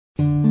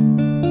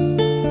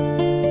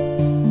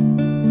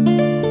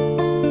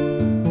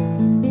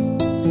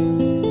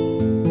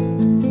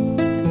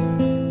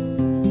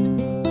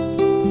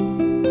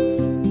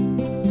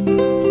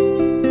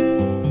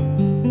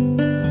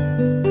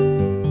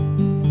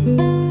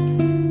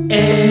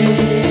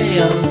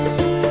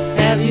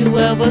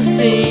ever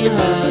seen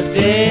her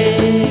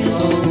day?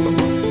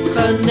 Oh,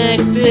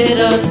 connected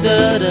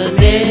under the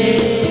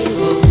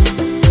navel.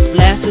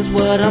 Blast is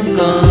what I'm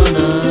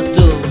gonna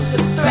do. It's a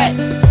threat,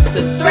 it's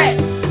a threat,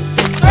 it's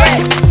a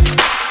threat.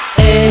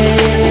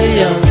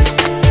 Ayo,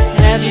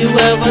 have you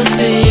ever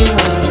seen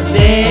her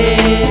day?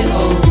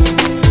 Oh,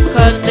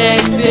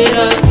 connected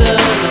under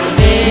the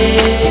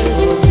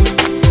navel.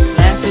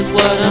 Blast is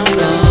what I'm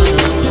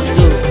gonna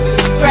do. It's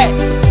a threat,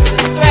 it's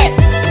a threat,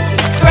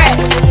 it's a threat.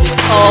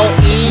 It's all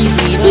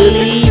easy,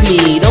 believe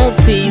me. Don't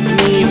tease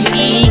me if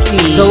you eat me.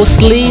 So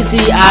sleazy,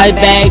 I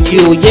beg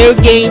you. Your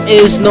game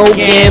is no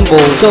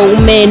gamble. So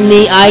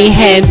many I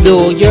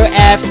handle. You're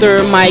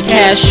after my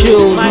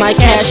cashews, my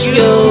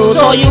cashews.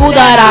 Told you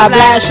that I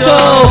blast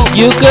too.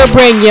 You could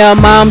bring your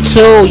mom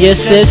too, your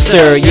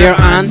sister, your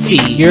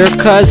auntie, your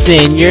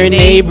cousin, your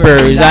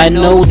neighbors. I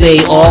know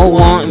they all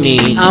want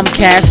me. I'm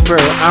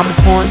Casper, I'm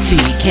haunty.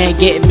 Can't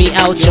get me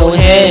out your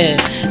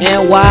head.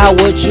 And why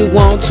would you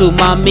want to?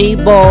 My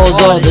meatballs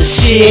or the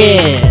shit.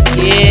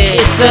 Yeah,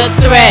 it's a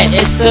threat,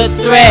 it's a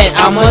threat.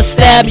 I'ma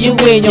stab you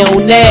in your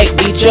neck,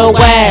 beat your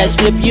ass,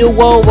 flip you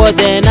over,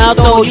 then I'll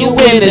throw you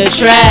in the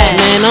trash.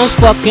 Man, I'm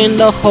fucking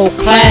the whole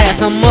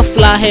class. I'ma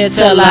fly here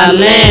till I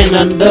land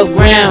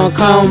underground.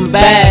 Come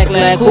back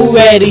like who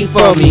ready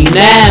for me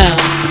now?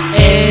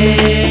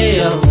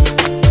 Ayo,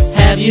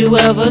 have you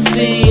ever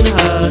seen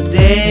her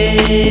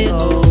day?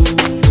 Oh,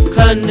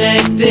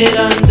 connected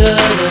under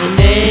the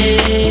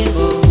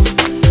navel.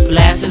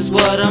 Blast is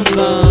what I'm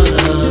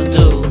gonna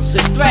do. It's a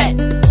threat,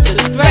 it's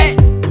a threat,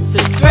 it's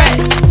a threat.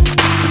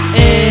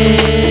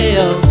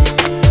 Ayo,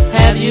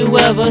 have you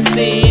ever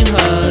seen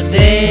her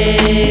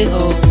day?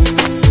 Oh,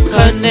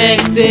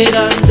 connected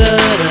under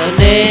the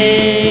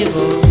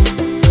navel.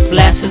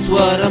 Blast is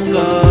what I'm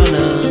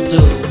gonna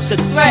do. It's a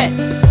threat,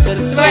 it's a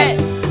threat,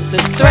 it's a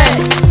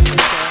threat.